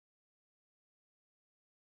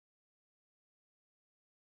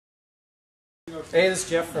Hey, this is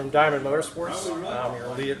Jeff from Diamond Motorsports. I'm your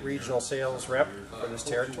Leatt regional sales rep for this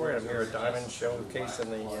territory. I'm here at Diamond showcasing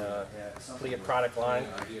the Leatt product line.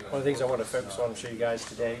 One of the things I want to focus on and show you guys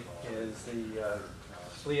today is the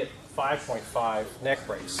Leatt 5.5 neck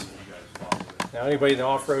brace. Now, anybody in the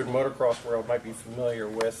off-road and motocross world might be familiar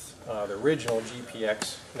with the original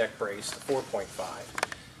GPX neck brace, the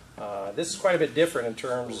 4.5. This is quite a bit different in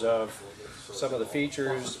terms of some of the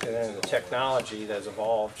features and the technology that has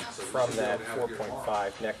evolved from that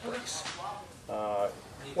 4.5 neck brace.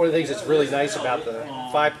 One of the things that's really nice about the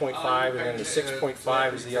 5.5 and then the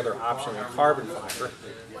 6.5 is the other option in carbon fiber.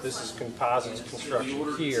 This is composite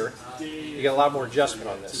construction here. You get a lot more adjustment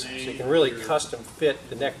on this, so you can really custom fit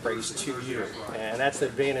the neck brace to you, and that's the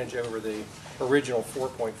advantage over the original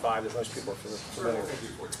 4.5 that most people are familiar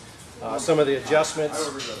with. Some of the adjustments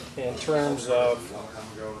in terms of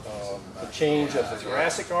the change of the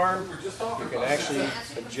thoracic arm, you can actually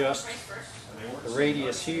adjust the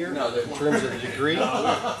radius here in terms of the degree,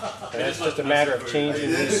 and it's just a matter of changing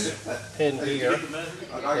this pin here,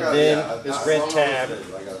 and then this red tab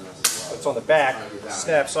that's on the back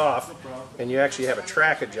snaps off, and you actually have a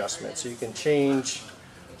track adjustment, so you can change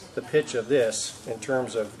the pitch of this in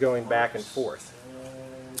terms of going back and forth,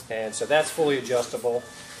 and so that's fully adjustable.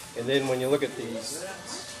 And then when you look at the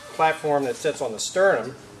platform that sits on the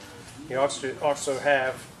sternum, you also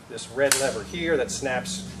have this red lever here that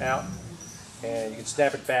snaps out, and you can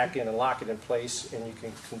snap it back in and lock it in place, and you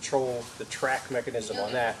can control the track mechanism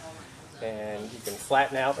on that, and you can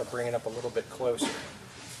flatten out or bring it up a little bit closer.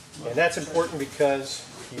 And that's important because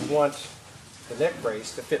you want the neck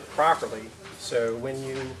brace to fit properly, so when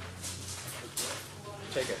you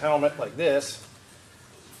take a helmet like this,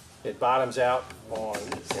 it bottoms out on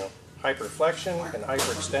hyperflexion and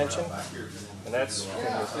hyperextension, and that's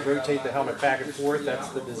when you rotate the helmet back and forth. That's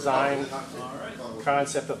the design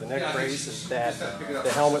concept of the neck brace, is that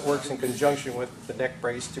the helmet works in conjunction with the neck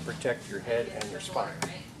brace to protect your head and your spine.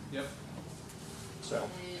 So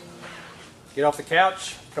get off the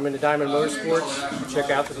couch, come into Diamond Motorsports,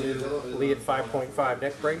 check out the new Leatt 5.5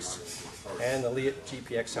 neck brace and the Leatt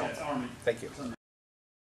GPX helmet. Thank you.